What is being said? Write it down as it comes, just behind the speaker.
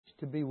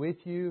to be with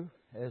you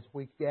as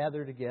we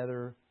gather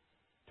together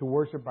to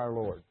worship our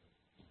Lord.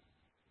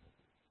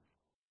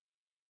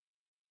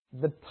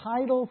 The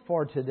title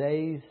for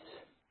today's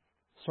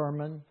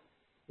sermon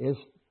is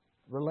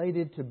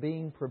related to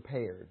being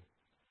prepared.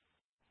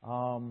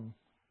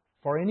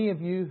 For any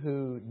of you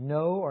who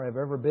know or have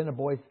ever been a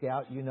Boy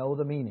Scout, you know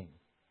the meaning.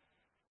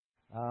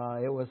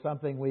 It was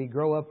something we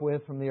grew up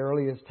with from the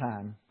earliest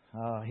time,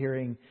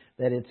 hearing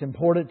that it's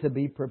important to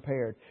be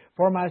prepared.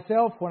 For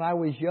myself, when I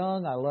was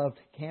young, I loved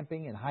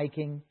camping and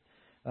hiking,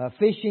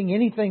 fishing,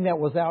 anything that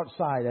was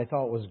outside I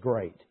thought was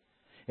great.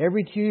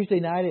 Every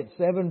Tuesday night at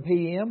 7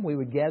 p.m. we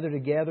would gather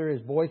together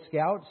as Boy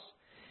Scouts,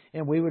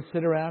 and we would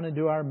sit around and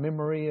do our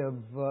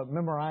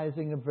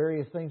memorizing of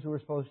various things we were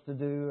supposed to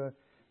do.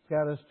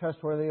 Scout is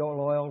trustworthy,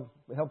 loyal,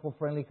 helpful,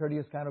 friendly,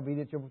 courteous, kind,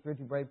 obedient, cheerful,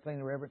 brave, plain,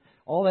 and reverent,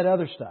 all that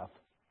other stuff.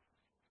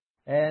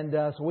 And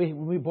so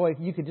boy,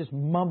 you could just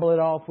mumble it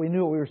off. We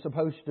knew what we were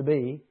supposed to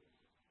be.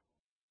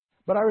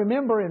 But I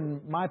remember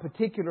in my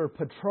particular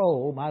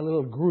patrol, my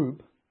little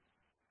group,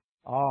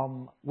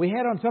 we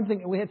had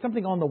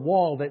something on the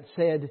wall that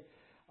said,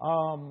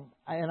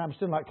 and I'm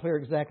still not clear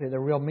exactly the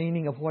real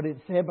meaning of what it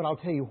said, but I'll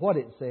tell you what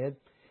it said.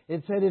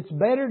 It said, "It's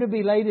better to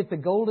be late at the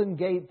Golden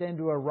Gate than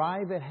to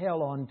arrive at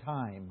hell on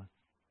time."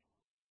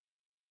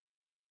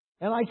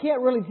 And I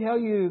can't really tell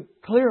you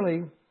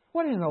clearly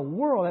what in the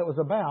world that was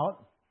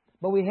about,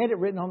 but we had it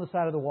written on the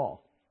side of the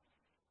wall.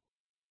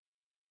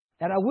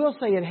 And I will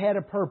say it had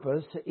a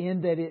purpose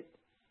in that it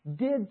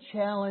did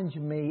challenge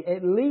me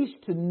at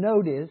least to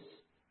notice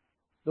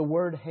the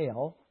word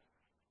hell,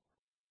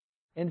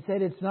 and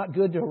said it's not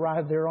good to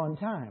arrive there on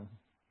time.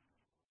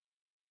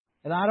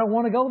 And I don't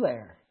want to go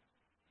there.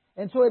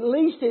 And so at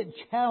least it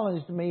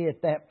challenged me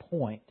at that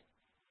point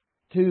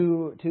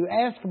to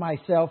ask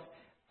myself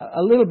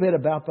a little bit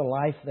about the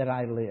life that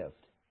I lived.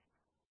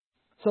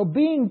 So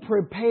being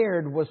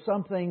prepared was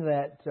something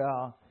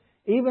that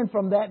even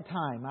from that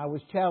time I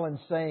was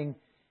challenged, saying,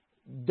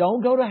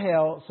 don't go to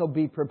hell, so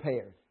be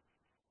prepared.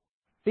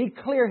 Be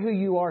clear who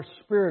you are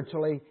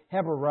spiritually.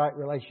 Have a right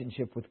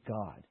relationship with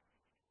God.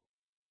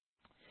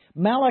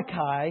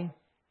 Malachi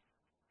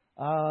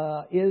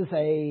is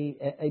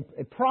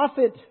a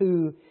prophet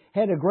who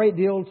had a great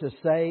deal to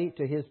say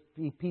to his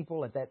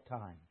people at that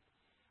time.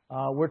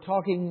 We're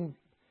talking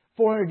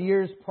 400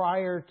 years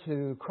prior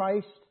to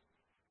Christ.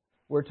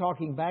 We're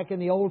talking back in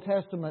the Old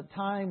Testament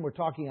time. We're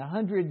talking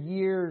 100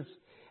 years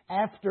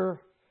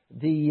after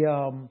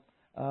the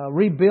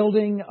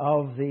rebuilding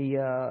of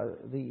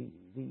the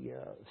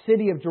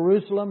city of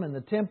Jerusalem and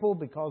the temple,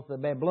 because the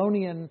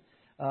Babylonian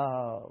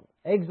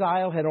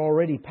exile had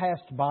already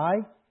passed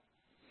by.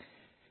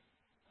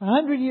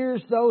 100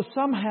 years, though,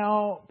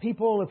 somehow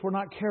people, if we're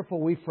not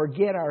careful, we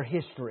forget our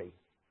history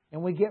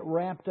and we get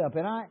wrapped up.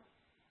 And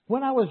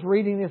when I was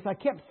reading this, I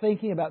kept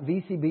thinking about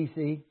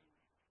VCBC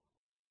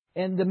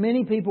and the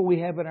many people we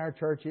have in our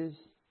churches.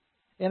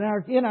 In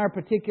our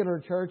particular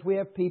church, we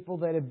have people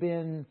that have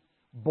been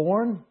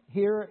born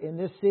here in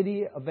this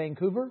city of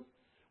Vancouver.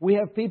 We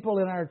have people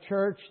in our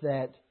church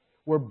that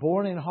were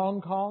born in Hong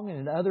Kong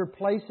and in other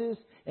places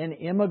and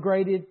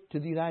immigrated to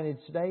the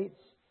United States.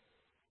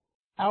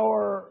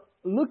 Our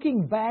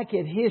looking back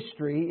at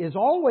history is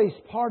always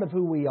part of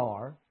who we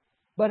are,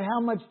 but how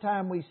much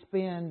time we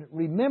spend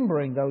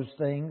remembering those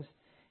things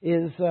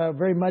is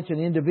very much an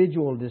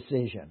individual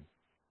decision.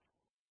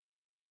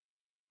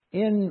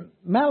 In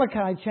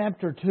Malachi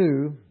chapter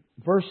 2,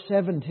 verse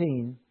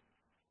 17,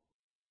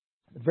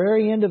 the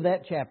very end of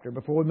that chapter,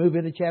 before we move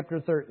into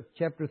chapter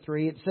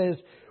 3, it says,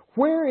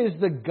 "Where is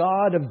the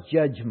God of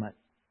judgment?"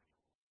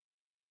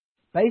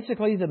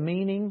 Basically, the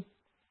meaning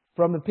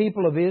from the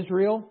people of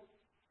Israel,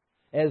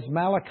 as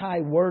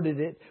Malachi worded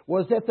it,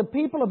 was that the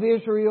people of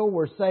Israel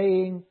were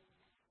saying,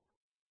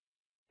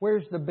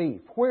 "Where's the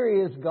beef? Where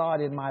is God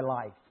in my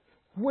life?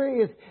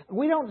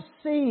 We don't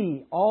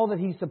see all that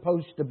He's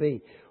supposed to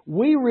be.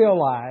 We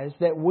realize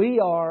that we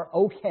are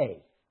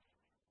okay.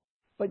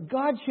 But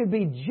God should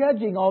be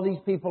judging all these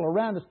people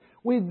around us.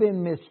 We've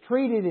been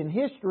mistreated in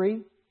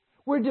history.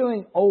 We're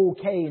doing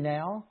okay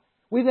now.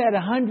 We've had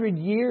 100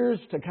 years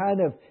to kind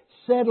of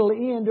settle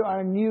into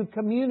our new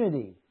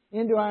community,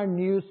 into our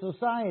new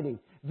society.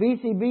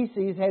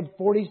 VCBC's had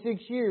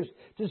 46 years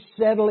to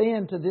settle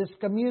into this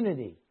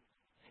community.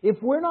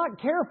 If we're not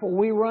careful,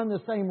 we run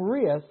the same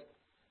risk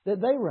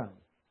that they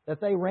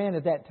ran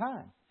at that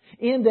time,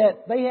 in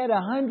that they had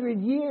 100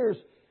 years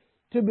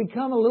to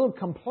become a little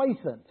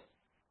complacent,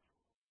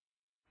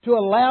 to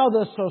allow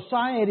the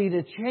society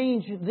to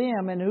change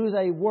them and who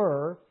they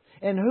were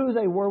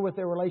with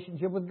their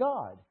relationship with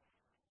God.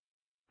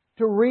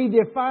 To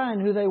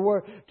redefine who they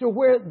were, to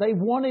where they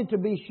wanted to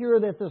be sure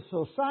that the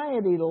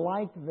society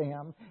liked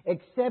them,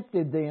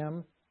 accepted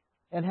them,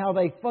 and how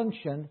they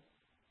functioned,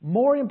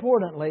 more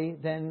importantly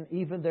than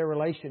even their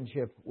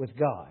relationship with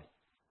God.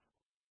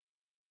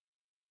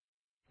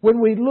 When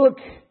we look,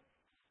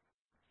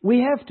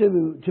 we have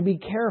to be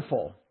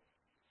careful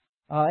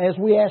as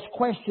we ask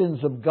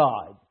questions of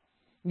God.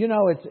 You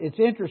know, it's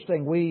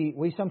interesting.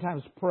 We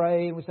sometimes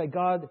pray and we say,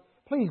 "God,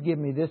 please give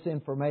me this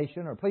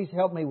information, or please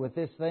help me with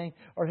this thing,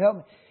 or help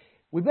me.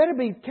 We better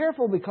be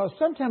careful, because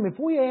sometimes if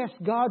we ask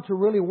God to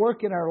really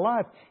work in our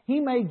life, He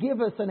may give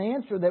us an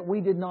answer that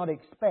we did not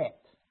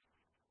expect.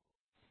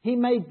 He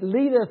may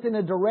lead us in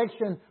a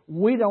direction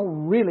we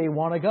don't really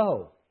want to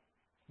go.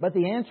 But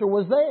the answer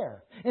was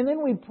there. And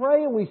then we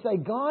pray and we say,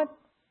 God,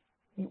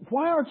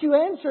 why aren't you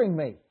answering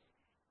me?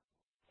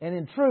 And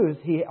in truth,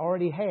 He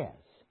already has.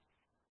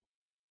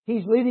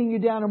 He's leading you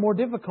down a more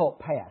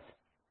difficult path.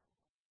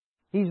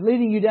 He's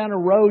leading you down a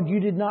road you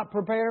did not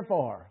prepare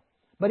for.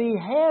 But He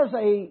has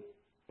a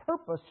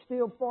purpose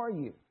still for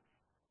you.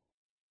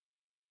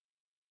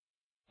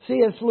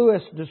 C.S.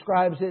 Lewis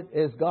describes it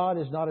as God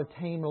is not a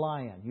tame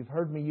lion. You've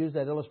heard me use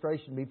that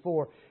illustration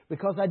before,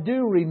 because I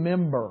do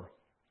remember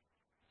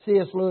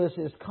C.S.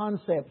 Lewis's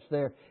concepts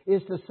there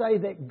is to say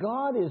that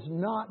God is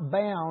not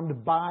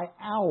bound by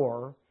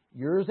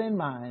yours and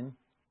mine,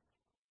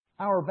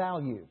 our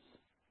values.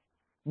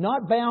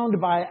 Not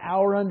bound by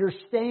our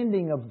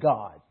understanding of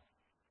God.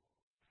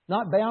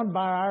 Not bound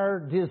by our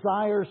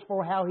desires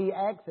for how He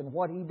acts and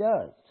what He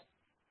does.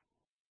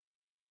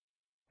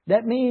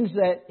 That means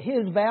that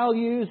His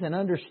values and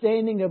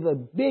understanding of the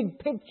big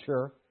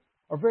picture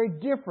are very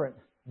different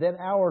than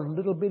our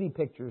little bitty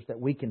pictures that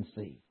we can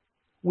see.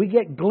 We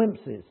get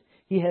glimpses.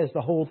 He has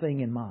the whole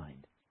thing in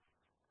mind.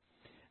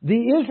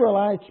 The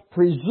Israelites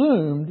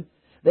presumed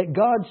that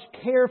God's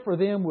care for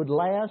them would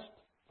last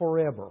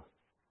forever.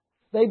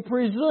 They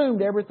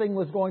presumed everything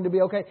was going to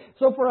be okay.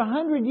 So for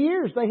 100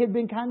 years they had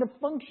been kind of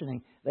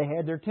functioning. They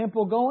had their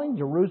temple going.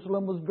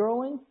 Jerusalem was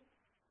growing.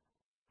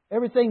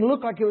 Everything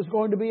looked like it was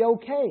going to be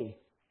okay.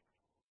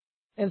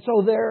 And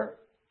so their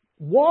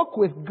walk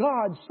with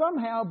God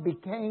somehow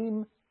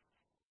became,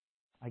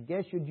 I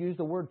guess you'd use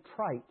the word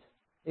trite.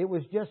 It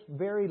was just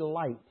very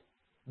light,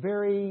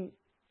 very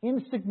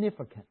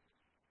insignificant.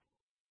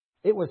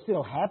 It was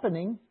still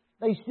happening.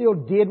 They still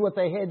did what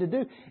they had to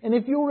do. And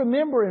if you'll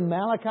remember in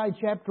Malachi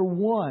chapter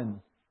 1,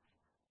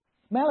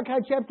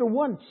 Malachi chapter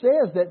 1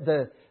 says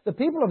that the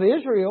people of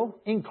Israel,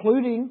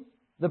 including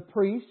the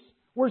priests,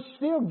 were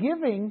still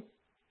giving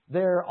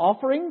their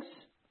offerings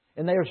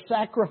and their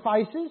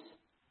sacrifices,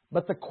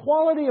 but the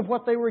quality of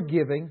what they were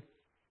giving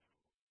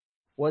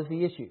was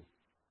the issue.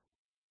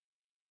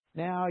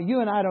 Now, you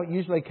and I don't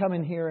usually come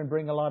in here and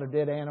bring a lot of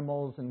dead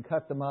animals and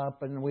cut them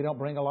up, and we don't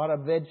bring a lot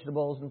of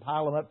vegetables and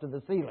pile them up to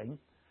the ceiling.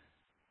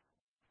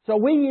 So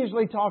we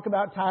usually talk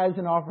about tithes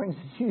and offerings,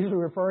 it's usually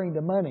referring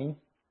to money.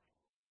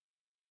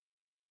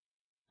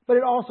 But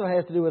it also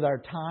has to do with our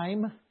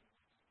time.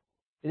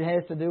 It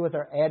has to do with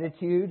our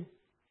attitude.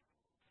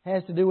 It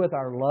has to do with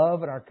our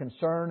love and our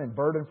concern and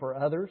burden for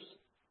others.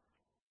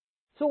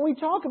 So when we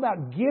talk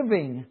about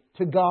giving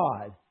to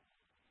God,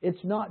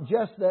 it's not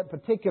just that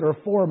particular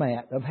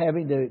format of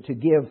having to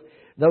give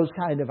those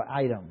kind of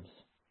items.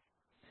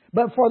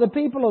 But for the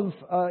people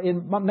of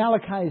in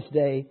Malachi's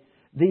day,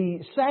 the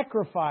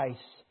sacrifice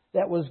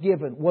that was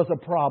given was a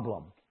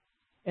problem.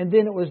 And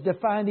then it was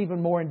defined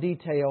even more in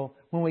detail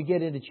when we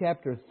get into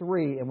chapter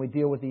 3 and we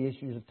deal with the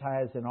issues of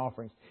tithes and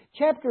offerings.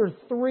 Chapter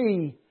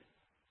 3,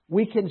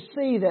 we can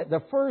see that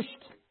the first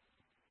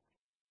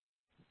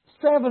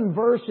 7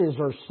 verses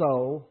or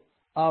so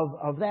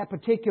of that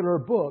particular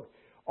book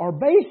are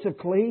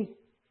basically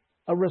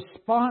a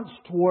response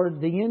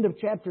toward the end of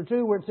chapter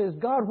 2 where it says,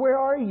 God, where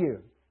are you?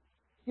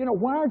 You know,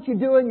 why aren't you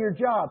doing your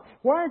job?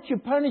 Why aren't you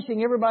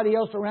punishing everybody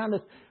else around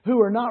us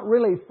who are not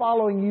really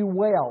following you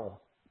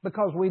well?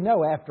 Because we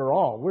know, after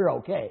all, we're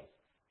okay.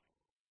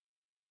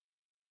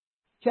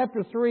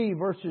 Chapter 3,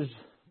 verses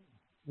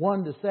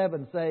 1 to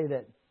 7 say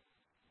that,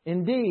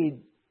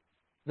 indeed,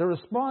 the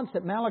response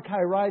that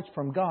Malachi writes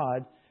from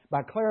God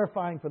by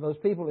clarifying for those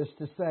people is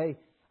to say,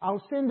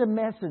 I'll send a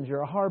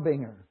messenger, a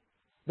harbinger.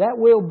 That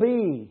will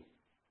be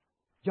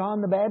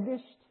John the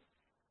Baptist.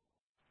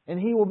 And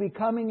he will be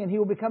coming, and he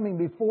will be coming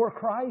before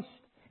Christ.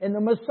 And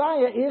the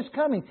Messiah is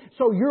coming.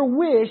 So your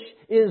wish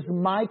is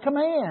my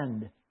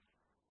command.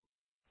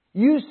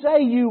 You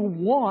say you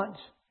want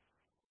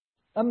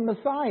a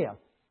Messiah.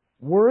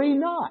 Worry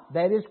not,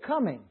 that is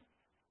coming.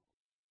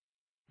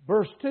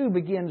 Verse 2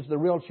 begins the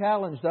real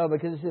challenge, though,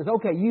 because it says,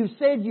 okay, you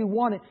said you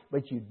want it,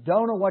 but you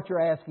don't know what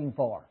you're asking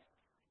for.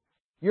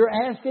 You're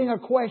asking a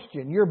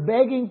question. You're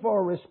begging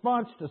for a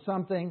response to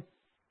something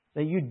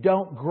that you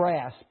don't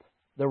grasp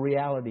the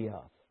reality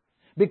of.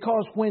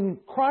 Because when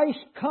Christ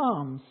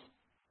comes,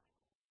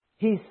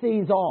 He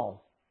sees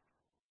all.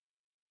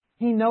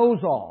 He knows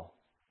all.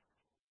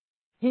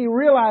 He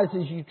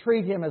realizes you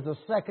treat Him as a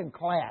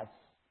second-class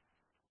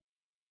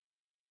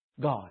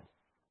God.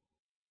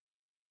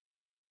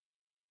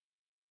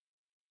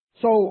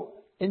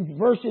 So, in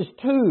verses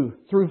 2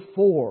 through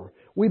 4,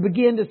 we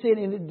begin to see it,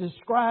 and it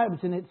describes,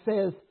 and it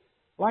says,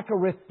 like a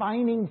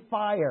refining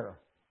fire,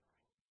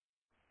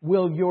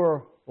 will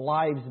your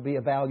lives be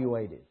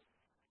evaluated.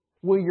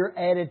 Will your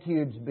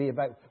attitudes be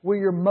evaluated? Will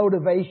your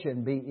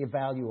motivation be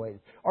evaluated?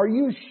 Are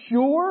you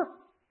sure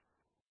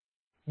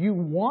you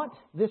want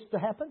this to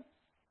happen?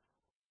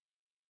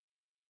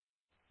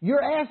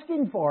 You're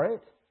asking for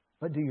it,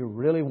 but do you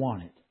really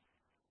want it?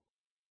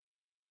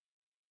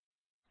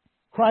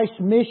 Christ's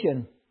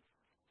mission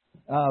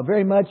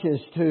very much is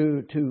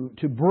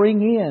to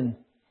bring in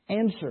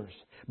answers.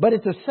 But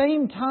at the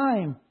same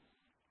time,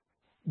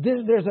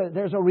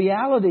 there's a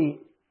reality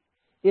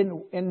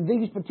in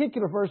these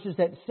particular verses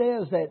that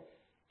says that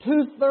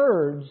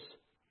 2/3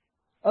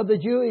 of the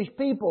Jewish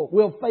people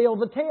will fail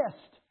the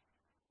test.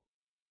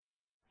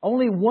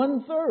 Only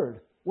 1/3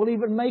 will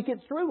even make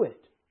it through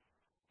it.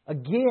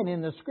 Again,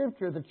 in the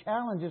Scripture, the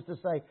challenge is to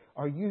say,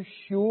 are you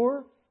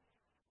sure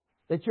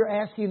that you're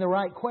asking the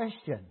right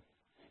question?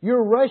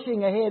 You're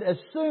rushing ahead,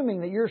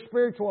 assuming that your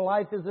spiritual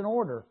life is in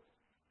order,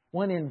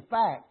 when in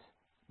fact,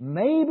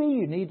 maybe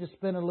you need to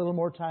spend a little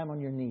more time on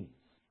your knees.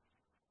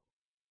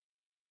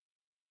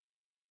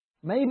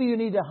 Maybe you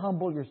need to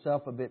humble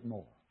yourself a bit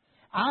more.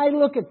 I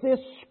look at this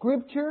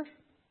Scripture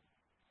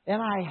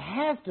and I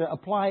have to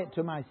apply it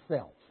to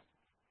myself.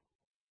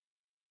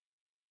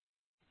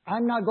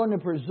 I'm not going to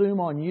presume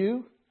on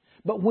you,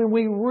 but when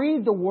we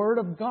read the Word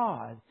of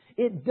God,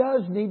 it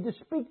does need to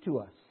speak to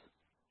us.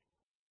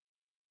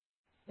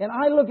 And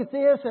I look at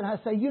this and I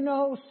say,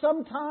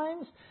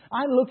 sometimes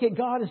I look at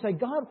God and say,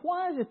 God,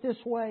 why is it this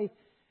way?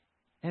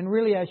 And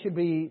really I should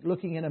be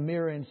looking in a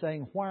mirror and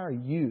saying, why are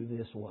you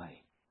this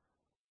way?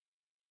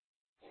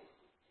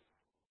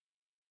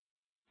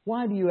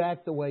 Why do you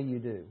act the way you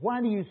do? Why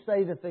do you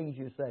say the things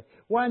you say?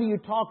 Why do you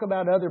talk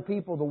about other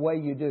people the way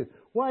you do?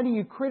 Why do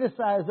you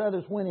criticize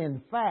others when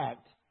in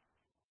fact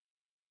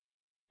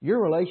your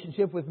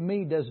relationship with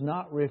me does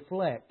not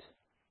reflect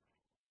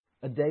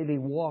a daily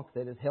walk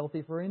that is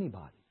healthy for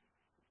anybody?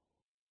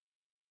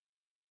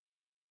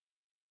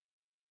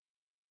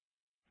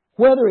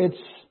 Whether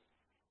it's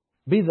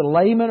be the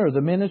laymen or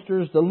the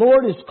ministers, the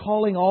Lord is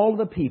calling all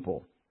the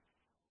people.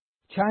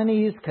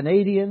 Chinese,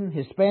 Canadian,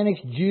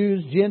 Hispanics,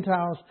 Jews,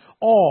 Gentiles,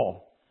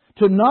 all,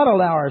 to not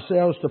allow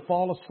ourselves to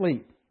fall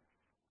asleep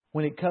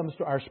when it comes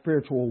to our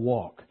spiritual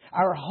walk.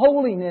 Our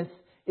holiness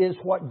is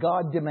what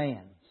God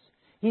demands.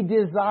 He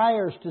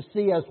desires to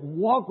see us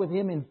walk with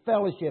Him in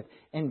fellowship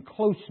and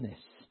closeness,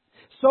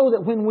 so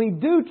that when we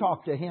do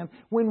talk to Him,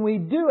 when we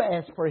do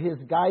ask for His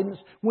guidance,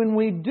 when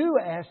we do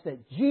ask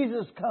that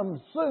Jesus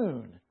comes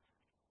soon,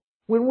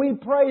 when we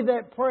pray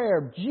that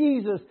prayer,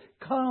 Jesus,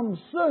 come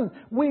soon.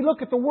 We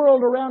look at the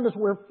world around us,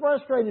 we're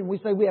frustrated, we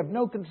say we have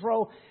no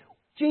control.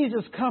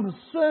 Jesus, come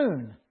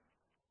soon.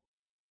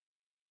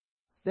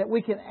 That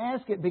we can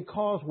ask it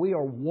because we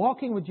are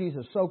walking with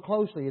Jesus so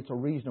closely, it's a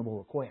reasonable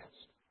request.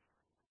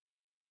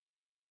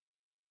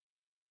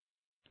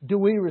 Do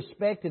we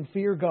respect and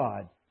fear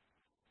God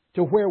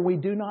to where we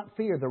do not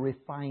fear the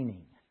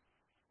refining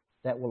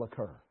that will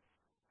occur?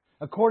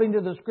 According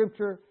to the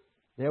Scripture,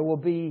 there will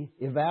be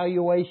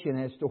evaluation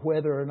as to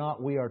whether or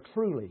not we are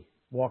truly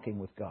walking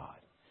with God.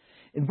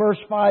 In verse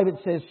 5 it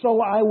says,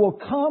 so I will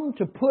come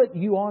to put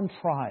you on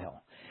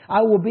trial.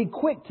 I will be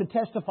quick to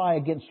testify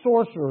against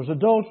sorcerers,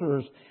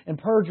 adulterers, and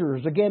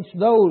perjurers, against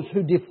those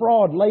who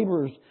defraud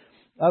laborers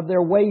of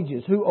their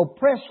wages, who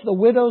oppress the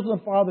widows and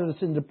the fatherless,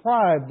 and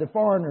deprive the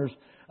foreigners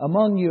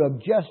among you of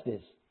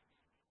justice.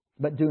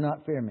 But do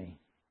not fear me,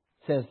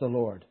 says the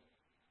Lord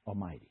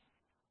Almighty.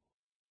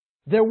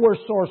 There were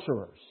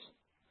sorcerers.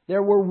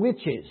 There were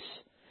witches.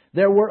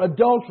 There were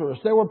adulterers.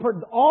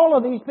 All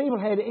of these people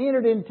had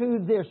entered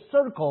into their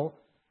circle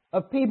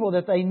of people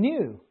that they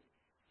knew.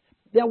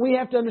 Now we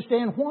have to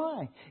understand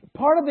why.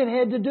 Part of it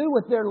had to do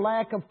with their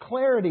lack of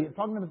clarity,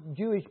 talking about the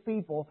Jewish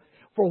people,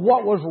 for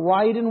what was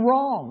right and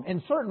wrong.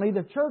 And certainly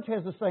the church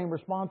has the same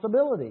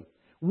responsibility.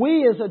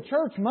 We as a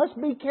church must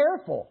be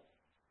careful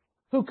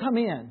who come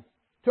in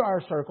to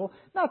our circle.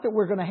 Not that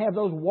we're going to have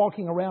those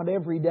walking around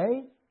every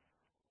day,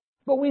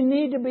 but we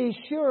need to be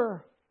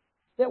sure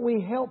that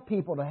we help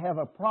people to have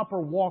a proper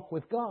walk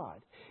with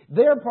God.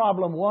 Their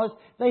problem was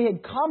they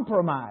had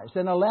compromised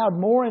and allowed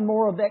more and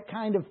more of that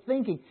kind of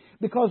thinking.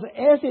 Because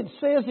as it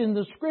says in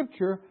the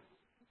Scripture,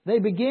 they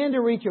began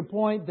to reach a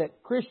point that,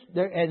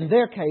 in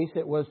their case,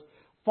 it was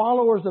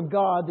followers of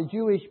God, the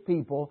Jewish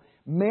people,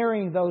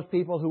 marrying those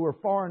people who were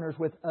foreigners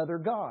with other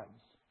gods.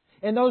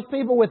 And those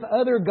people with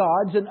other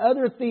gods and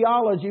other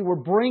theology were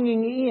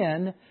bringing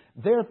in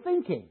their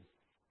thinking.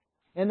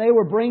 And they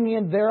were bringing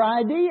in their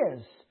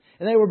ideas.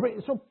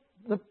 So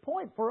the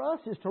point for us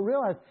is to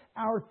realize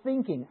our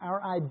thinking,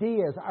 our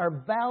ideas,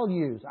 our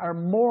values, our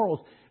morals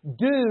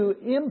do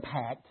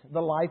impact the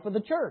life of the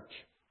church.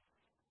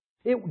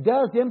 It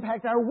does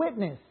impact our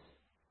witness.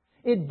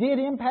 It did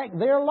impact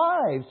their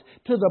lives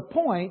to the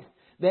point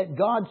that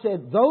God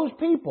said, those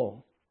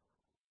people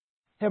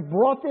have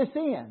brought this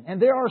in.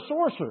 And there are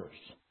sorcerers.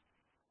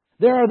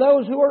 There are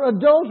those who are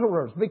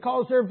adulterers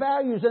because their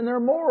values and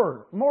their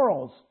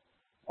morals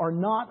are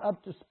not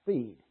up to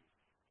speed.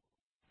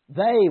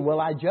 They will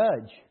I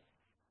judge.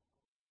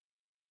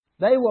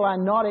 They will I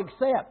not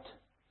accept.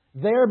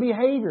 Their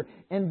behavior.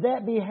 And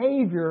that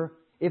behavior,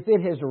 if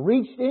it has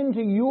reached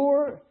into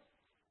your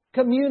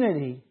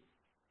community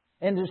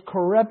and has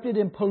corrupted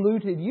and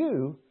polluted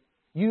you,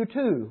 you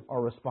too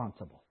are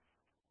responsible.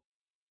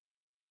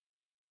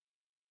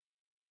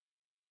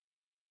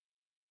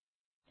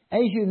 As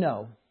you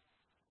know,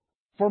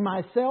 for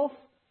myself,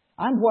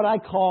 I'm what I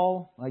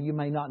call, well, you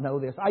may not know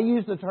this, I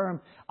use the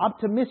term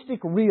optimistic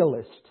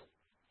realist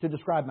to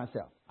describe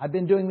myself. I've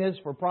been doing this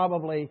for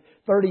probably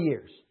 30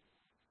 years.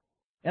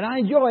 And I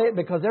enjoy it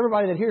because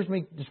everybody that hears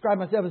me describe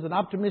myself as an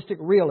optimistic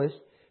realist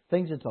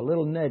thinks it's a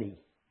little nutty.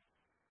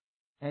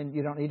 And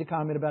you don't need to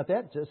comment about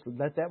that. Just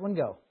let that one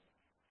go.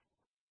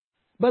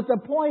 But the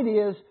point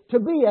is, to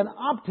be an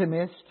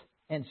optimist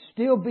and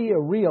still be a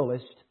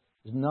realist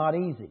is not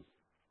easy.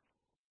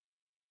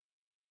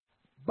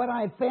 But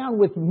I found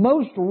with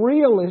most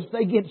realists,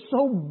 they get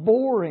so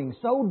boring,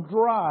 so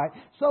dry,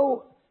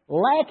 so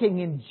lacking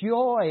in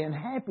joy and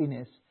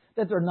happiness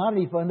that they're not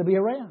any fun to be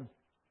around.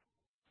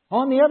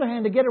 On the other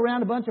hand, to get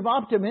around a bunch of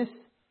optimists,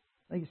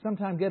 they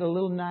sometimes get a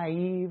little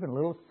naive and a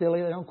little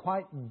silly. They don't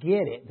quite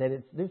get it,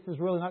 that this is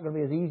really not going to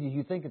be as easy as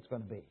you think it's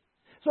going to be.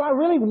 So I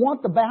really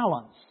want the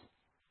balance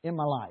in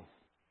my life.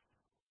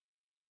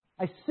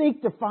 I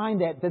seek to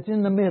find that's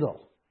in the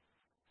middle.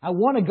 I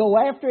want to go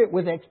after it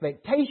with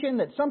expectation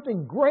that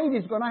something great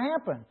is going to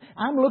happen.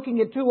 I'm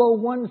looking at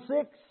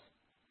 2016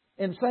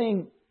 and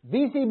saying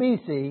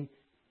VCBC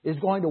is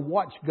going to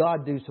watch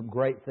God do some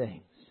great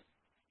things.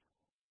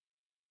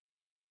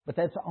 But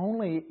that's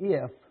only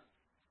if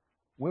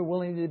we're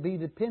willing to be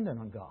dependent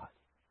on God.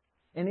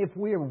 And if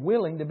we're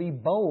willing to be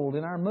bold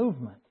in our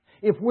movement.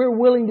 If we're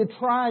willing to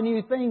try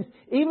new things,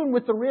 even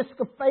with the risk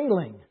of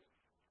failing.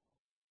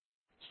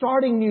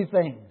 Starting new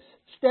things.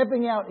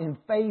 Stepping out in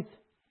faith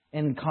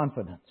and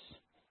confidence.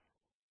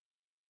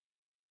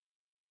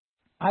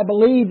 I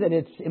believe that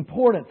it's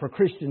important for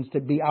Christians to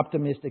be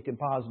optimistic and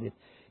positive.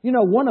 You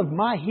know, one of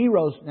my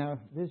heroes, now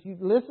you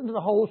listen to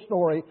the whole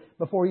story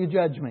before you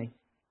judge me.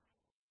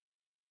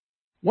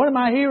 One of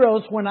my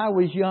heroes when I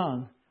was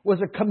young was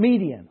a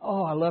comedian.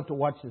 Oh, I love to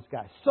watch this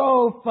guy.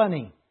 So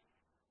funny.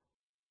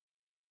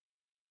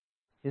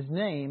 His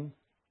name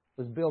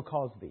was Bill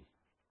Cosby.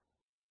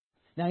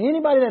 Now,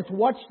 anybody that's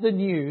watched the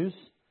news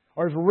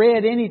or has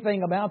read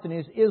anything about the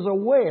news is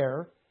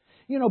aware.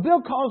 You know,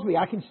 Bill Cosby,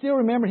 I can still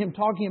remember him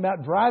talking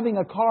about driving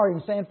a car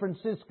in San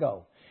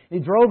Francisco. He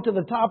drove to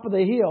the top of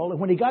the hill, and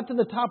when he got to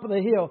the top of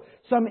the hill,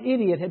 some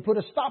idiot had put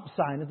a stop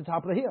sign at the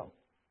top of the hill.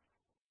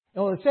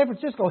 Well, the San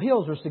Francisco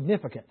hills are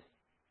significant.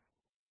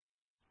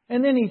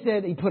 And then he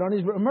said he put on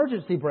his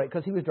emergency brake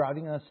because he was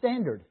driving a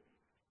Standard.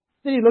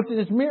 Then he looked in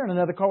his mirror and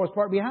another car was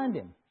parked behind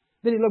him.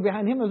 Then he looked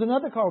behind him, there was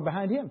another car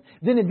behind him.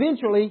 Then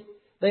eventually,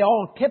 they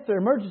all kept their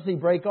emergency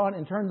brake on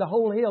and turned the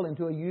whole hill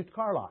into a used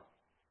car lot.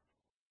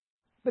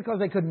 Because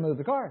they couldn't move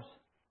the cars.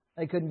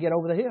 They couldn't get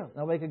over the hill.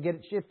 Nobody could get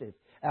it shifted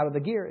out of the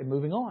gear and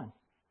moving on.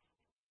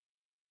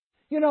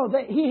 You know,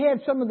 he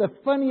had some of the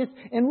funniest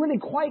and really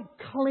quite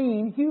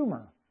clean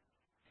humor.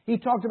 He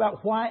talked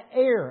about why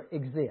air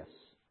exists.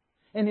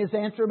 And his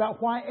answer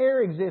about why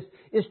air exists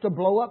is to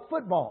blow up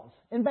footballs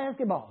and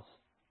basketballs.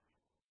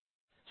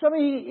 So I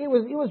mean, it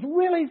was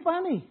really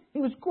funny.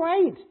 He was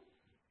great.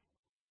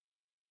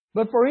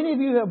 But for any of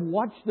you who have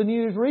watched the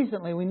news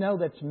recently, we know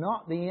that's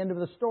not the end of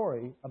the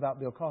story about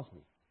Bill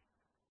Cosby.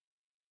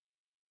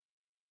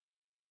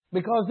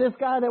 Because this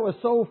guy that was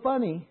so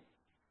funny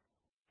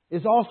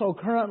is also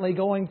currently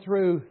going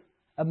through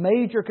a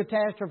major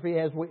catastrophe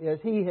as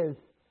he has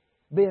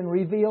been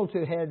revealed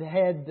to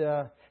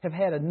have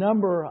had a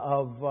number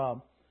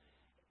of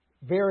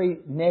very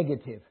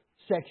negative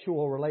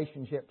sexual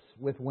relationships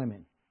with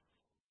women.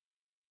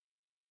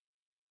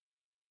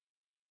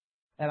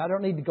 And I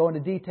don't need to go into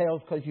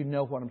details because you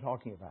know what I'm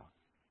talking about.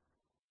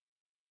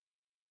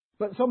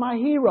 But so my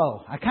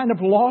hero, I kind of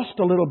lost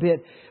a little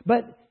bit.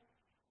 But,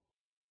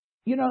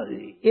 you know,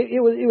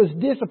 it was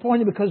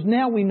disappointing because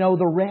now we know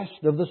the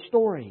rest of the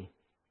story.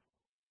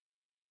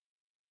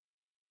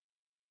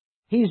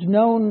 He's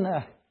known,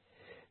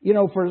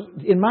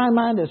 in my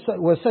mind,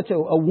 was such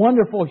a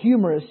wonderful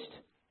humorist.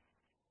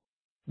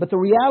 But the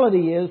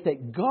reality is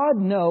that God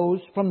knows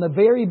from the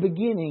very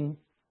beginning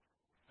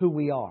who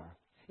we are.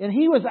 And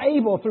he was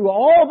able, through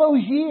all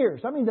those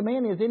years, I mean, the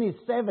man is in his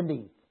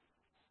 70s.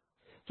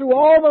 Through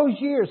all those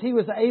years, he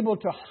was able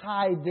to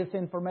hide this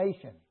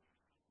information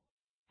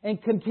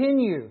and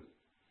continue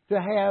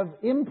to have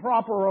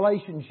improper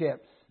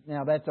relationships.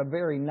 Now, that's a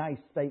very nice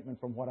statement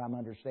from what I'm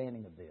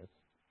understanding of this.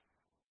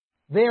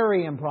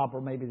 Very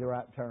improper, maybe the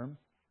right term.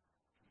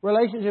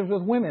 Relationships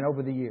with women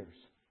over the years.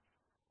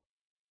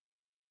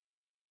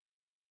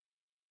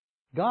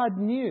 God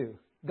knew.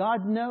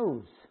 God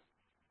knows.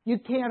 You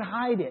can't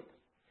hide it.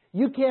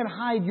 You can't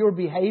hide your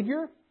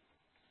behavior.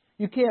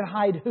 You can't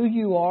hide who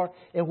you are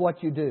and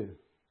what you do.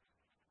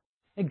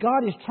 And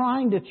God is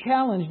trying to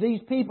challenge these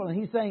people. And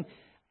He's saying,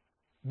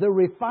 the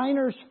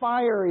refiner's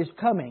fire is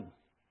coming.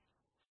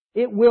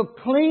 It will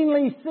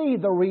cleanly see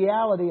the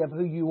reality of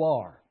who you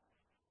are.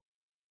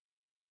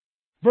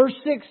 Verse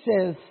 6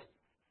 says,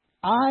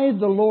 I,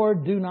 the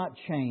Lord, do not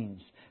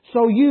change.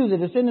 So you,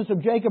 the descendants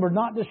of Jacob, are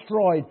not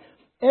destroyed.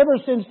 Ever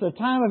since the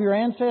time of your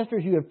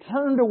ancestors, you have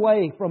turned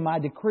away from my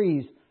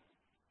decrees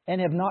and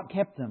have not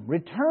kept them.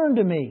 Return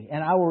to me,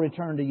 and I will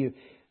return to you.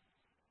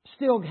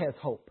 Still has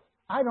hope.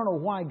 I don't know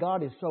why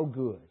God is so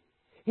good.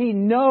 He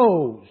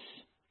knows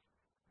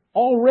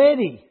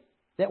already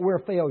that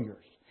we're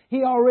failures.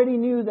 He already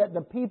knew that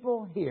the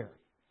people here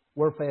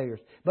were failures.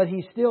 But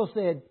He still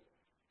said,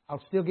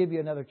 I'll still give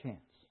you another chance.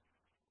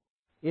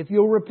 If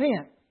you'll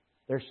repent,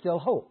 there's still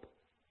hope.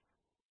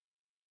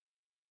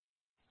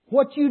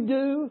 What you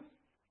do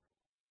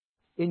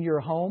in your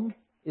home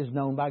is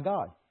known by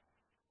God.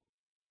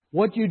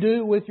 What you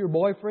do with your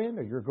boyfriend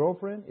or your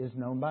girlfriend is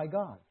known by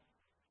God.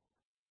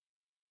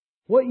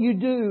 What you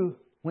do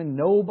when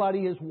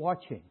nobody is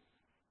watching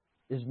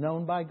is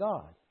known by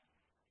God.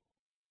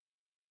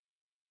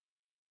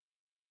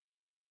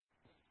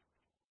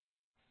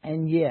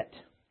 And yet,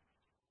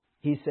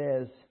 He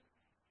says,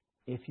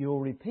 if you'll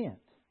repent,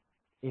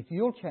 if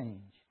you'll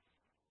change,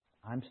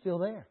 I'm still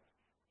there.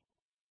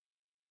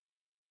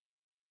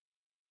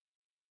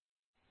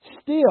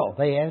 Still,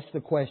 they ask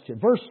the question.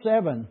 Verse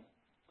 7,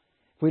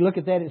 if we look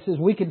at that, it says,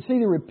 we can see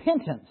the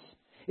repentance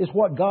is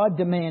what God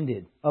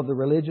demanded of the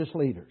religious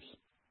leaders.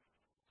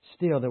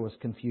 Still, there was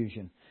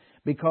confusion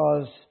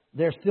because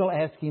they're still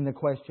asking the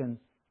question,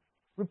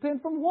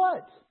 repent from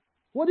what?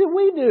 What did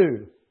we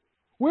do?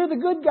 We're the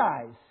good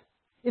guys.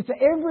 It's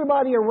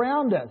everybody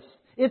around us.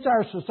 It's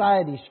our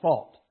society's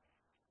fault.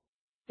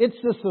 It's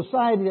the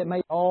society that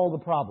made all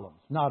the problems,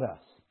 not us.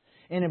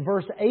 And in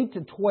verse 8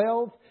 to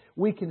 12,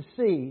 we can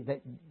see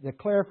that the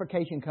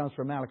clarification comes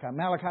from Malachi.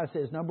 Malachi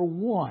says, number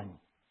one,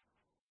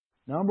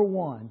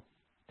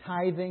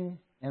 tithing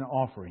and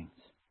offerings.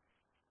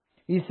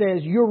 He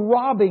says, you're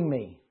robbing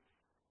me.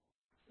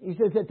 He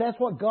says that's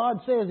what God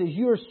says, is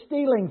you're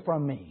stealing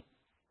from me.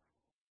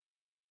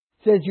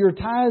 He says your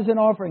tithes and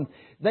offerings,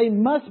 they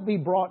must be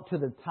brought to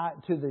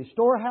the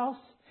storehouse,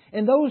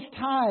 and those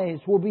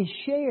tithes will be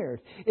shared.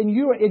 And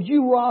if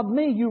you rob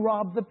me, you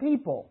rob the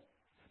people.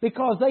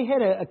 Because they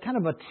had a kind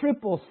of a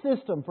triple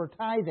system for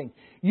tithing.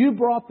 You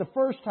brought the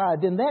first tithe,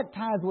 then that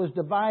tithe was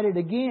divided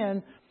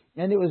again,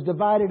 and it was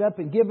divided up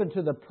and given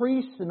to the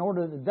priests in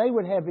order that they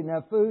would have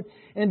enough food.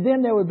 And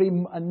then there would be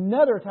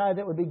another tithe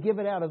that would be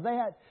given out of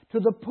that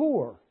to the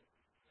poor.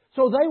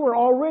 So they were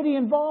already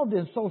involved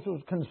in social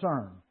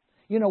concern.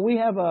 You know, we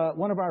have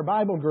one of our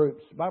Bible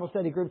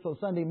study groups on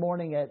Sunday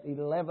morning at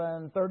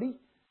 11:30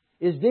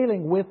 is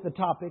dealing with the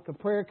topic of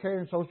prayer, care,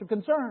 and social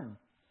concern.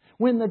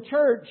 When the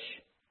church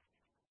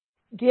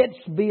gets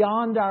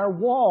beyond our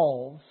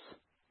walls,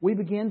 we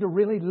begin to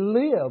really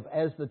live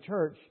as the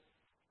church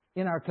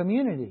in our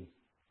community.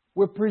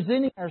 We're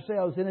presenting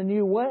ourselves in a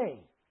new way.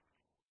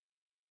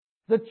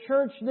 The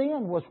church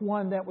then was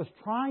one that was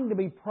trying to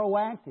be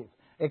proactive,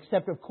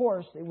 except, of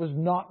course, it was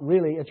not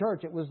really a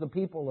church. It was the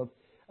people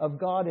of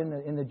God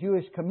in the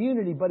Jewish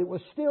community, but it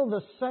was still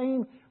the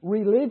same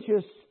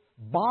religious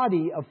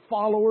body of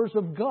followers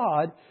of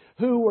God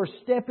who were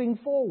stepping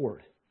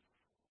forward.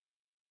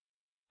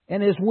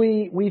 And as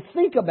we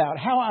think about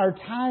how our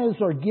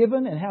tithes are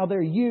given and how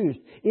they're used,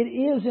 it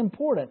is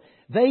important.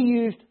 They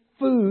used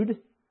food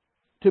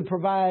to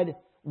provide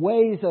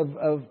ways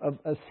of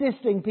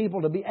assisting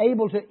people to be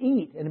able to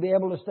eat and to be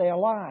able to stay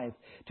alive.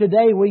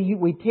 Today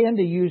we tend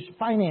to use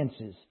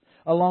finances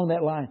along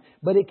that line.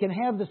 But it can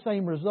have the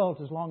same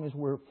result as long as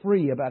we're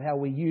free about how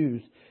we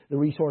use the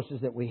resources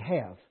that we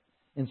have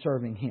in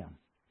serving Him.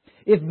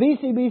 If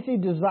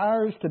VCBC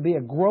desires to be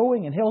a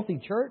growing and healthy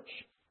church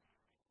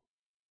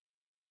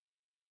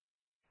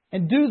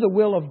and do the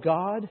will of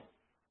God,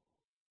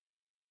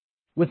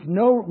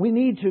 we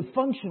need to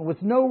function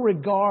with no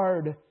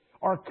regard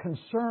or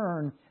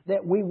concern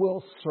that we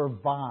will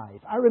survive.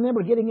 I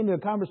remember getting into a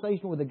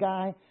conversation with a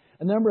guy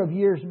a number of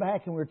years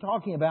back, and we were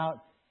talking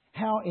about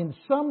how in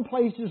some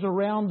places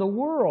around the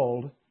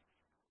world,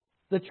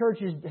 the church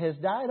has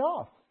died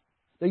off.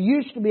 There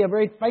used to be a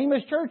very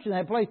famous church in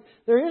that place.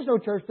 There is no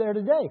church there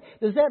today.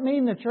 Does that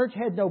mean the church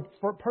had no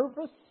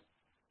purpose?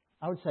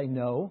 I would say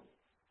no.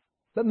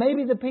 But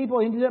maybe the people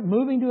ended up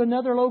moving to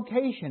another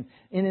location.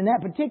 And in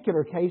that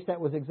particular case,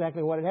 that was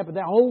exactly what had happened.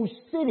 That whole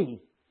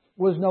city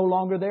was no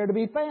longer there to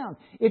be found.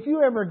 If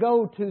you ever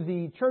go to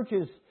the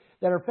churches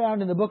that are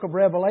found in the book of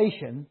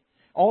Revelation,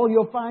 all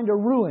you'll find are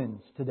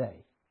ruins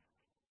today.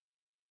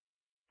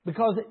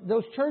 Because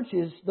those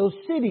churches, those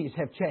cities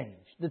have changed.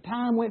 The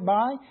time went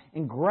by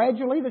and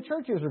gradually the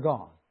churches are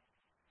gone.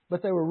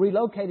 But they were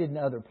relocated in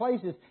other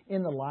places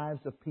in the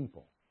lives of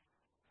people.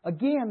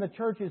 Again, the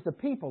church is the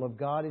people of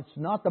God. It's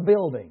not the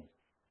building.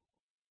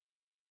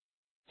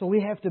 So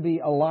we have to be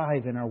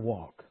alive in our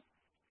walk.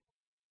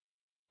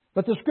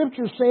 But the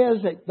Scripture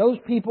says that those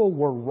people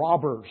were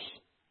robbers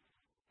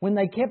when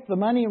they kept the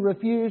money and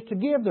refused to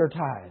give their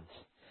tithes.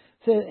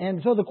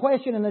 And so the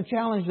question and the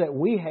challenge that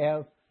we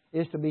have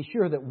is to be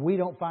sure that we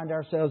don't find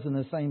ourselves in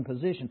the same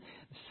position.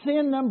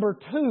 Sin number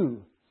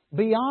 2,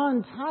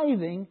 beyond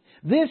tithing,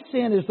 this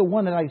sin is the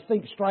one that I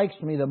think strikes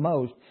me the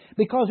most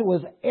because it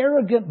was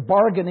arrogant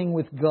bargaining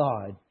with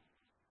God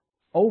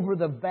over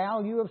the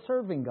value of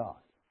serving God.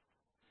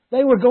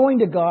 They were going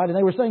to God and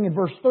they were saying in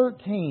verse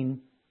 13,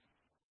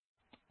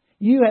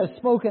 "You have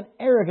spoken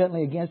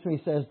arrogantly against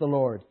me, says the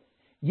Lord.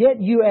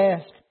 Yet you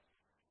ask,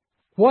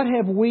 what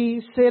have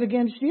we said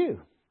against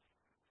you?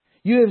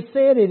 You have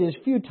said it is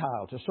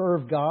futile to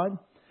serve God.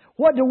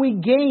 What do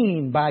we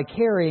gain by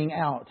carrying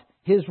out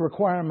His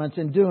requirements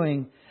and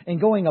doing and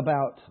going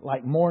about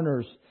like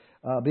mourners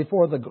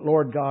before the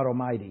Lord God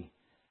Almighty.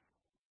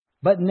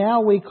 But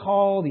now we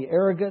call the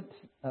arrogant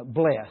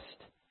blessed.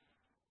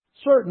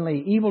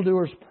 Certainly,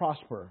 evildoers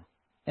prosper,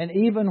 and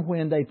even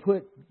when they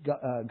put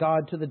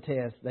God to the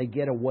test, they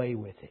get away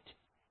with it.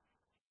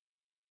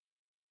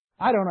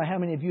 I don't know how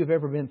many of you have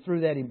ever been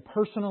through that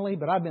personally,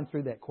 but I've been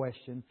through that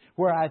question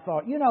where I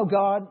thought, you know,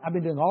 God, I've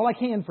been doing all I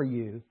can for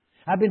you.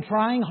 I've been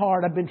trying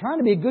hard. I've been trying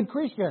to be a good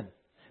Christian.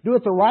 Do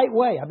it the right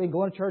way. I've been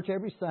going to church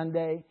every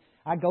Sunday.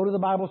 I go to the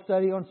Bible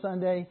study on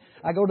Sunday.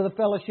 I go to the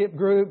fellowship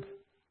group.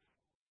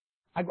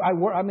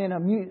 I'm in a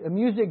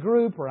music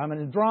group, or I'm in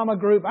a drama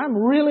group. I'm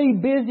really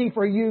busy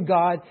for you,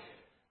 God,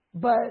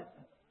 but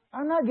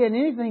I'm not getting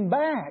anything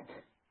back.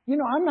 You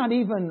know, I'm not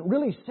even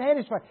really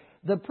satisfied.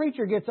 The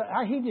preacher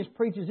he just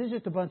preaches. It's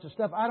just a bunch of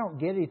stuff. I don't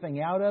get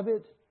anything out of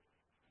it.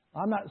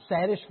 I'm not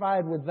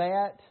satisfied with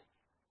that.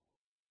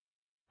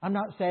 I'm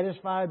not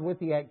satisfied with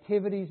the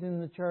activities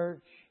in the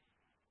church.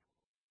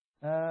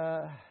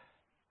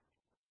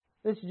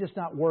 This is just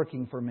not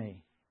working for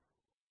me.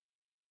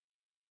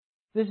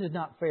 This is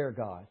not fair,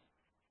 God.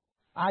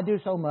 I do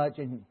so much,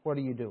 and what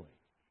are you doing?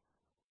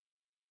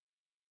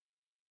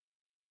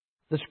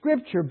 The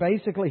Scripture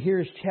basically here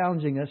is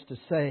challenging us to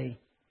say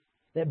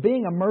that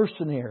being a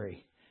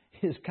mercenary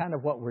is kind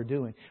of what we're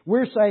doing.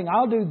 We're saying,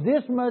 I'll do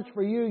this much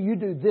for you, you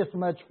do this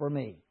much for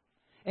me.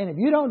 And if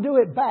you don't do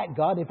it back,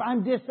 God, if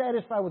I'm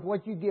dissatisfied with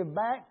what you give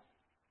back,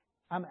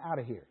 I'm out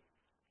of here.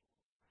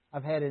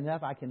 I've had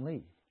enough, I can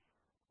leave.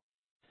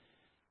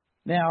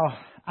 Now,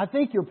 I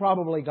think you're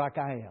probably like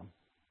I am.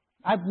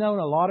 I've known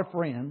a lot of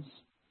friends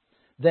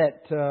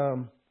that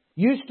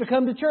used to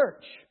come to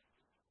church.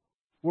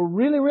 Were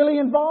really, really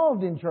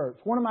involved in church.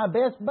 One of my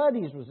best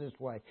buddies was this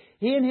way.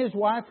 He and his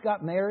wife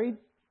got married.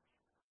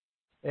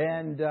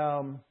 And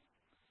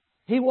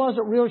he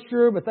wasn't real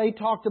sure, but they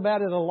talked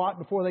about it a lot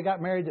before they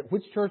got married, that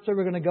which church they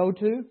were going to go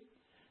to.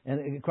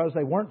 And because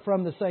they weren't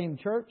from the same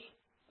church.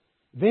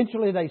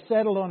 Eventually they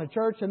settled on a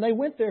church, and they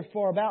went there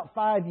for about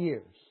 5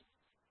 years.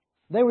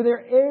 They were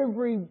there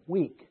every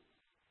week.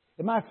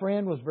 And my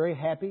friend was very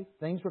happy.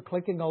 Things were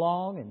clicking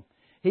along, and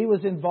he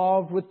was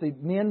involved with the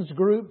men's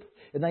group,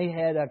 and they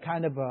had a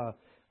kind of a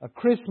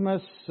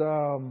Christmas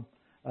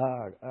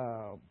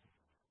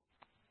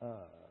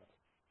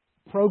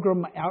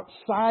program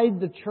outside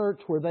the church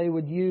where they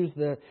would use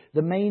the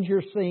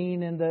manger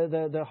scene and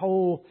the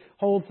whole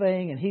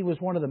thing. And he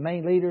was one of the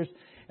main leaders.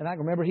 And I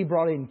remember he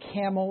brought in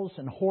camels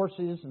and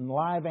horses and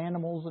live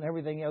animals and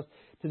everything else.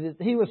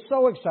 He was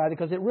so excited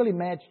because it really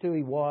matched who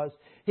he was.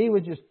 He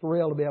was just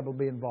thrilled to be able to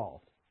be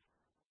involved.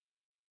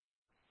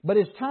 But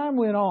as time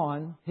went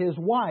on, his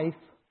wife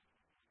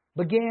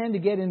began to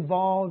get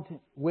involved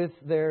with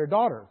their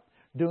daughter,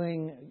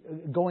 going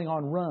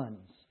on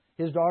runs.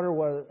 Their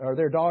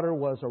daughter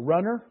was a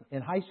runner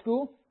in high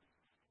school,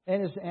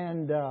 and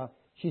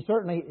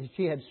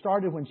she had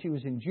started when she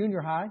was in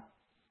junior high.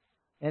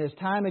 And as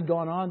time had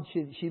gone on,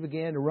 she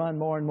began to run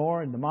more and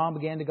more, and the mom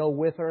began to go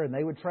with her, and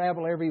they would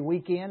travel every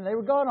weekend. They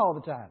were gone all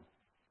the time.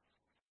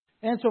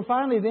 And so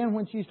finally then,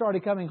 when she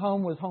started coming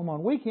home, was home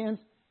on weekends,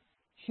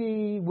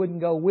 she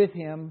wouldn't go with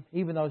him,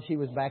 even though she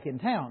was back in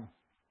town.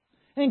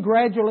 And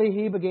gradually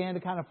he began to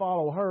kind of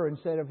follow her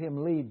instead of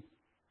him lead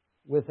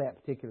with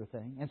that particular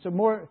thing. And so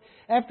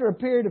after a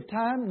period of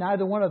time,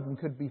 neither one of them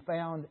could be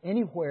found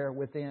anywhere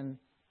within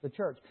the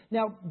church.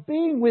 Now,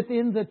 being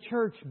within the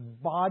church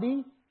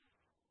body,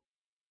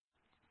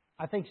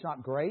 I think it's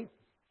not great,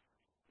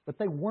 but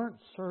they weren't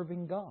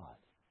serving God.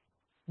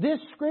 This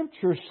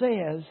Scripture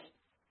says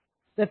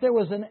that there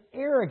was an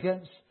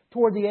arrogance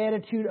toward the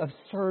attitude of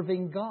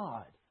serving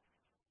God.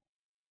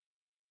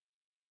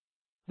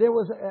 There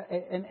was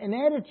an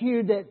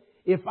attitude that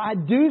if I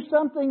do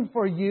something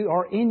for you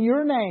or in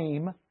your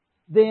name,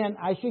 then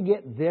I should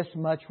get this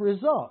much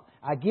result.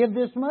 I give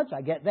this much,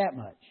 I get that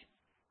much.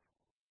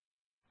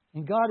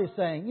 And God is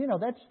saying,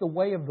 that's the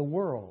way of the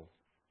world.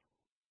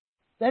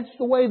 That's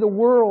the way the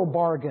world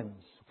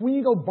bargains. When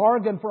you go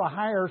bargain for a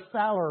higher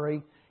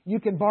salary, you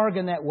can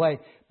bargain that way.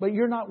 But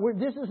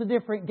this is a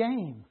different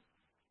game.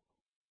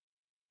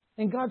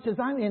 And God says,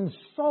 I'm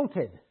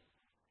insulted.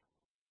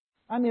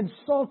 I'm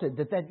insulted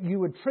that you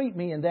would treat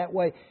me in that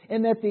way,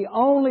 and that the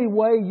only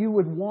way you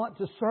would want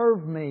to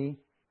serve me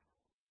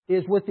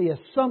is with the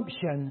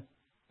assumption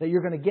that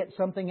you're going to get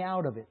something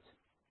out of it.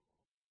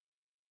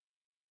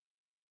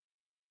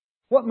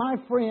 What my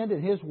friend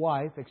and his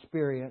wife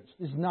experienced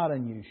is not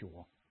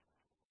unusual.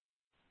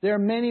 There are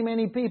many,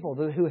 many people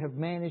who have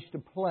managed to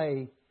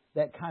play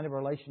that kind of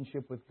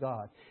relationship with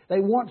God. They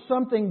want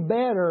something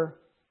better,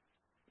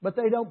 but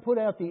they don't put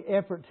out the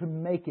effort to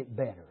make it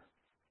better.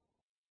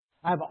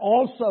 I've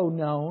also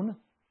known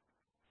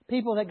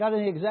people that got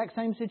in the exact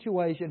same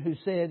situation who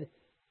said,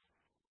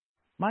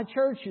 my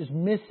church is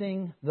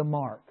missing the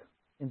mark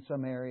in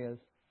some areas,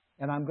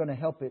 and I'm going to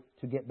help it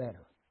to get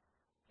better.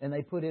 And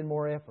they put in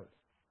more effort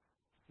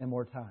and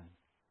more time.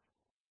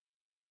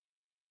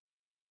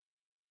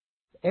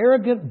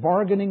 Arrogant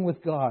bargaining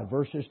with God,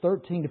 verses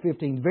 13 to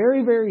 15.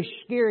 Very, very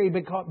scary,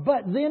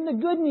 but then the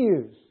good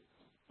news.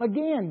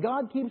 Again,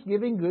 God keeps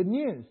giving good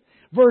news.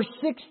 Verse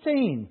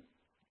 16.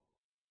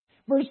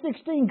 Verse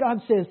 16, God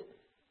says,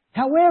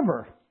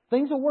 however,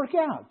 things will work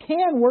out,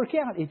 can work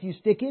out if you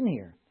stick in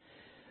here.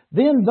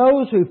 Then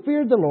those who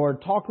feared the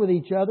Lord talked with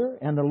each other,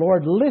 and the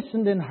Lord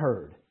listened and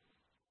heard.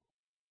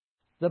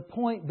 The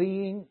point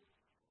being,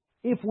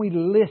 if we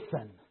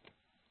listen,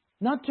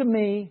 not to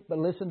me, but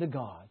listen to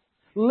God.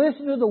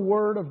 Listen to the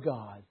Word of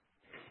God.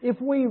 If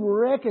we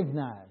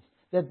recognize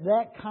that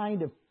that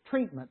kind of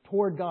treatment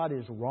toward God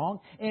is wrong,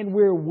 and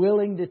we're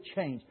willing to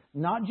change,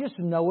 not just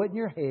know it in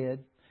your head,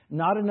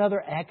 not another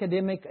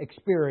academic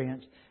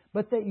experience,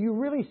 but that you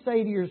really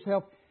say to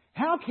yourself,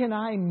 how can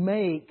I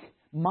make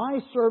my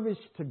service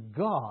to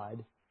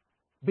God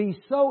be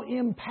so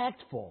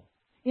impactful,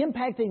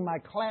 impacting my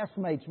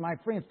classmates, my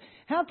friends?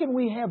 How can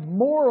we have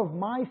more of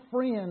my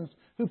friends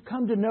who've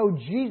come to know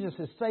Jesus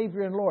as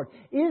Savior and Lord?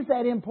 Is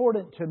that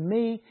important to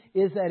me?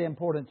 Is that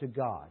important to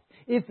God?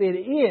 If it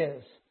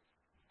is,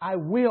 I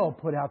will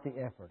put out the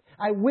effort.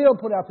 I will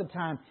put out the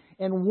time.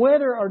 And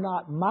whether or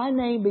not my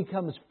name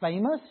becomes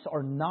famous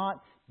or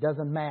not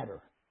doesn't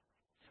matter.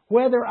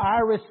 Whether I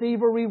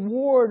receive a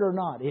reward or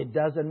not, it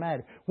doesn't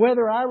matter.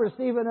 Whether I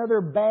receive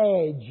another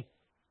badge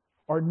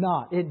or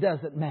not, it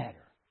doesn't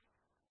matter.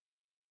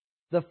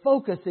 The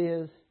focus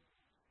is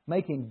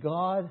making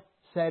God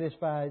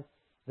satisfied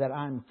that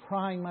I'm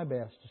trying my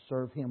best to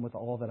serve Him with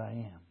all that I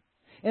am.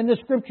 And the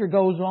Scripture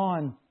goes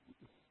on,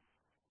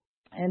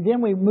 and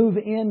then we move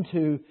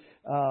into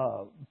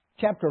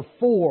chapter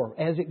 4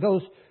 as it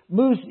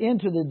moves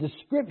into the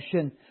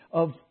description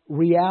of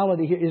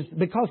reality here, is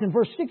because in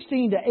verse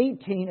 16 to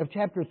 18 of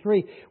chapter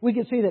 3, we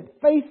can see that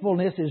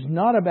faithfulness is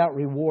not about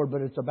reward,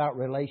 but it's about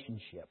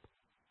relationship.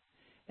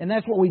 And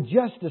that's what we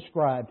just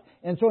described.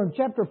 And so in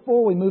chapter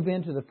 4, we move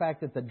into the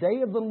fact that the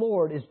day of the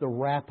Lord is the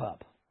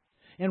wrap-up.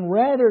 And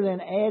rather than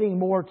adding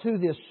more to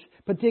this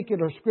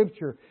particular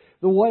Scripture,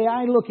 the way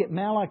I look at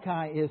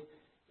Malachi is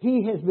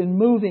he has been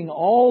moving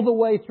all the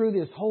way through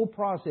this whole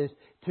process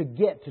to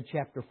get to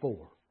chapter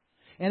 4.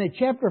 And in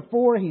chapter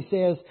 4, he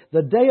says,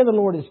 the day of the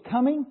Lord is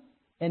coming,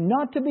 and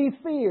not to be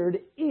feared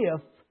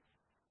if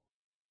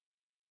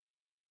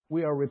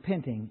we are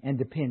repenting and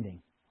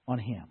depending on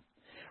Him.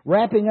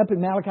 Wrapping up in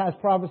Malachi's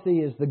prophecy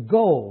is the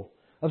goal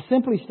of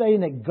simply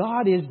stating that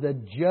God is the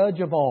judge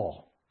of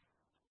all.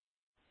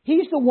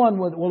 He's the one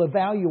that will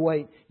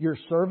evaluate your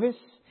service.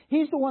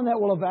 He's the one that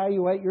will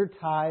evaluate your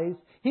tithes.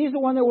 He's the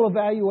one that will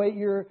evaluate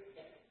your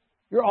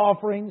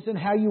offerings and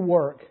how you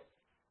work.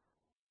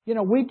 You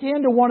know, we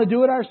tend to want to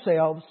do it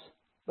ourselves,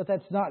 but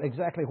that's not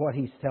exactly what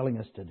He's telling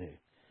us to do.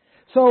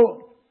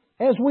 So,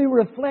 as we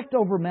reflect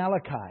over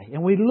Malachi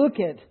and we look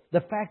at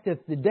the fact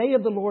that the day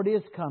of the Lord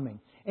is coming,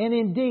 and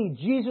indeed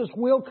Jesus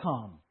will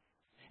come,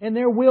 and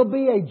there will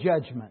be a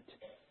judgment,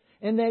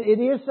 and that it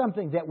is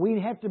something that we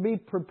have to be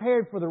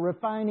prepared for the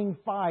refining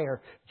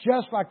fire,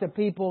 just like the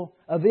people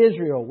of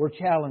Israel were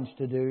challenged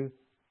to do.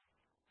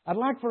 I'd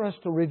like for us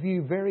to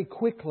review very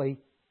quickly,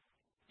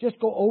 just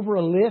go over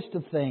a list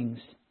of things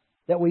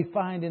that we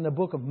find in the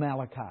book of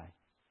Malachi.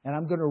 And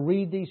I'm going to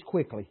read these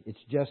quickly.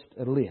 It's just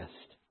a list.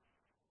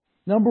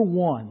 Number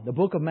 1, the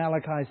book of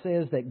Malachi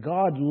says that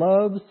God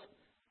loves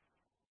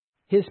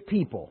His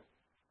people,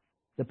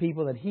 the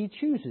people that He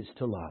chooses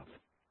to love.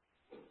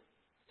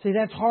 See,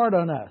 that's hard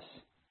on us.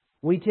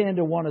 We tend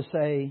to want to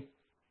say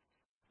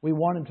we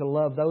want Him to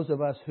love those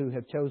of us who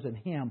have chosen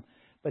Him.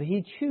 But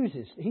He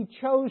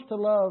chose to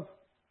love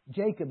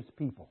Jacob's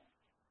people,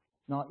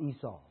 not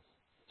Esau's.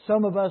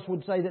 Some of us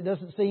would say that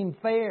doesn't seem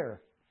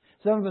fair.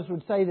 Some of us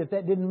would say that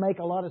didn't make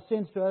a lot of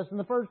sense to us in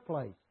the first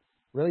place.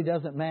 Really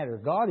doesn't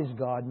matter. God is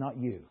God, not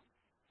you.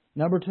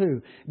 Number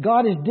 2,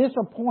 God is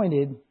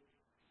disappointed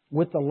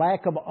with the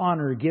lack of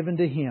honor given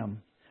to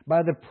Him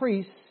by the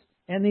priests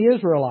and the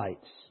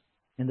Israelites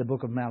in the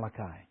book of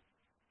Malachi.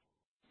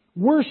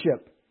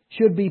 Worship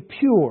should be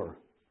pure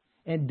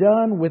and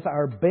done with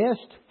our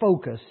best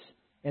focus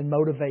and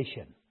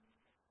motivation.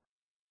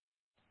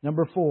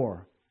 Number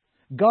 4,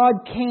 God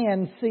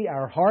can see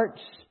our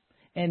hearts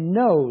and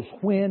knows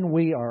when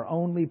we are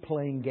only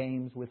playing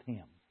games with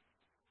Him.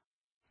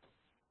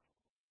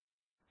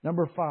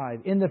 Number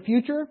 5, in the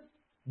future,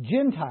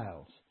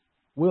 Gentiles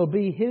will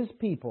be His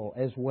people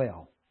as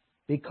well,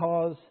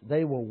 because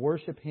they will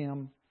worship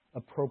Him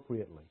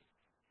appropriately.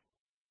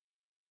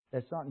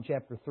 That's not in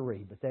chapter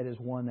 3, but that is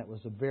one that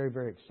was a very,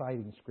 very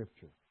exciting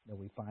scripture that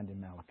we find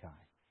in Malachi.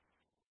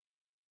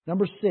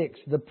 Number 6,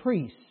 the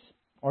priests,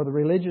 or the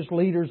religious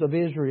leaders of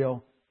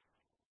Israel,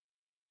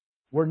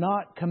 were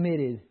not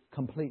committed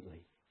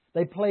completely.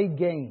 They played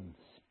games.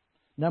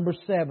 Number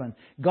 7,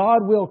 God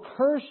will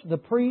curse the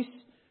priests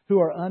who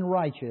are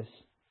unrighteous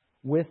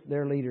with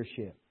their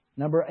leadership.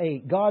 Number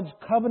 8, God's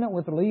covenant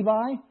with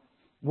Levi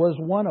was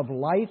one of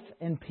life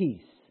and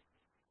peace.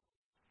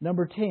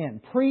 Number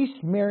 10, priests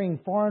marrying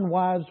foreign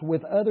wives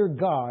with other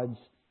gods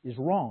is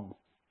wrong.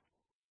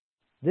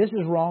 This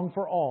is wrong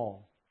for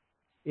all.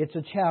 It's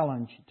a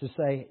challenge to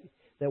say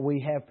that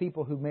we have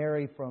people who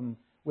marry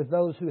with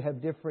those who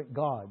have different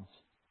gods,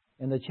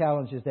 and the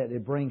challenges that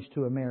it brings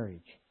to a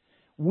marriage.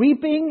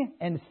 Weeping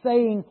and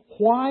saying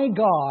why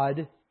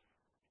God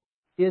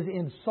is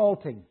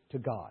insulting to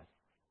God.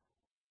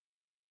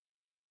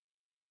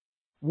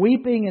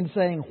 Weeping and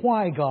saying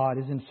why God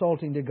is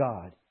insulting to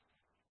God.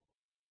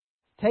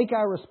 Take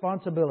our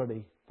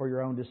responsibility for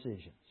your own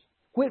decisions.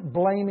 Quit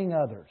blaming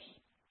others.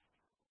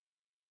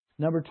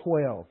 Number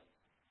 12.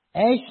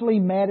 Ashley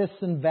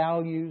Madison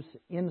values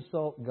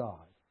insult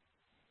God.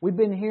 We've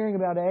been hearing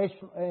about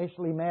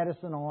Ashley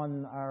Madison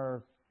on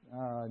our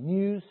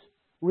news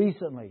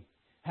recently.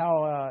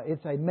 How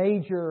it's a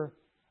major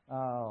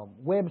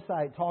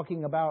website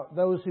talking about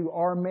those who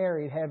are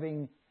married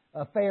having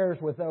affairs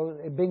with those,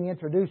 being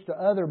introduced to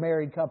other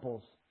married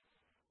couples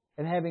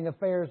and having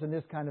affairs and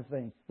this kind of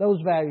thing.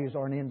 Those values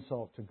are an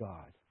insult to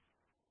God.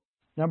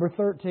 Number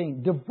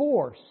 13,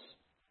 divorce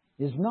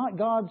is not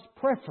God's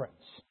preference.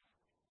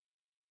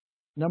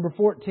 Number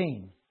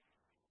 14,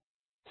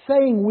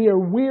 saying we are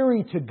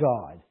weary to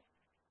God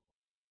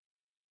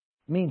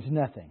means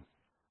nothing.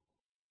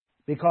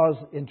 Because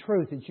in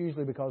truth, it's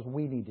usually because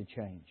we need to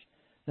change.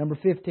 Number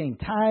 15,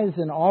 tithes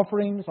and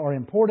offerings are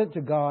important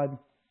to God,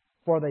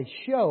 for they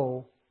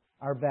show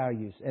our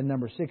values. And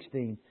number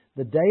 16,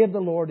 the day of the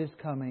Lord is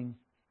coming.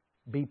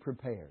 Be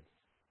prepared.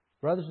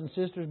 Brothers and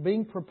sisters,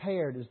 being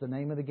prepared is the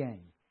name of the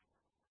game.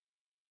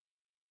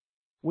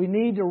 We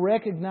need to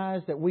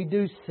recognize that we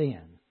do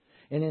sin.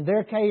 And in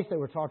their case, they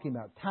were talking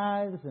about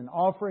tithes and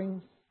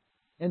offerings.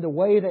 In the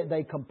way that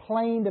they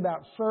complained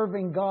about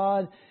serving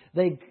God,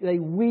 they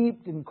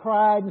wept and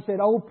cried and said,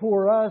 "Oh,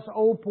 poor us,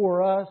 oh,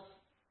 poor us."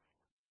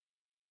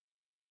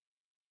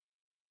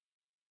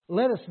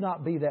 Let us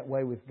not be that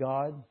way with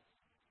God.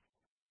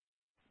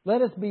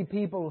 Let us be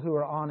people who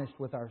are honest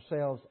with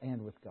ourselves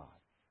and with God.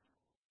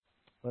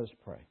 Let us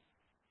pray.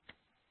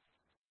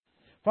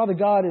 Father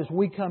God, as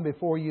we come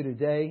before you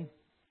today,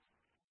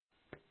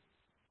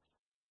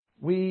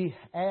 we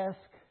ask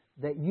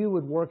that you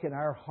would work in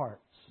our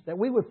hearts, that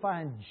we would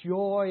find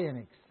joy and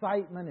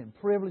excitement and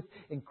privilege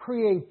and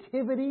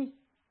creativity,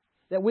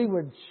 that we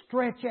would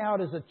stretch out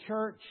as a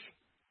church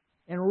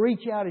and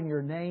reach out in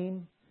your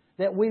name,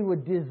 that we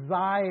would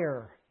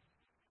desire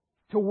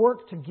to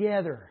work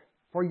together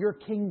for your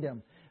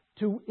kingdom,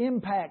 to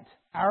impact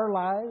our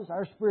lives,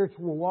 our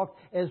spiritual walk,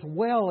 as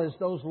well as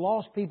those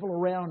lost people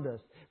around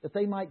us, that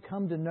they might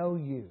come to know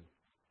you.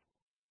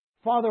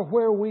 Father,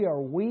 where we are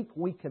weak,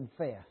 we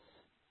confess,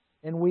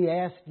 and we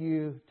ask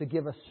you to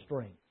give us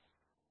strength.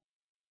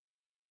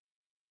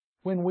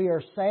 When we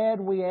are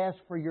sad, we ask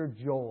for your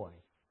joy,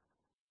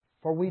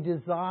 for we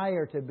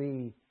desire to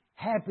be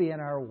happy in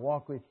our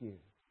walk with you.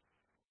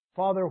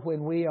 Father,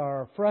 when we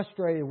are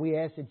frustrated, we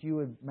ask that you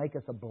would make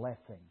us a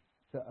blessing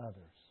to others.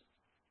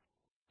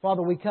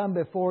 Father, we come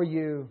before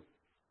you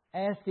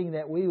asking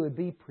that we would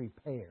be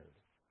prepared,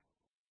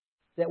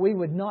 that we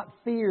would not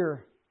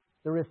fear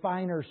the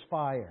refiner's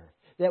fire,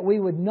 that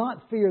we would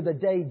not fear the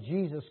day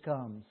Jesus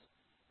comes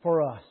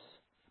for us,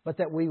 but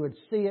that we would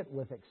see it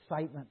with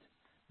excitement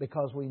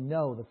because we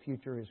know the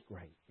future is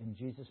great. In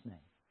Jesus' name.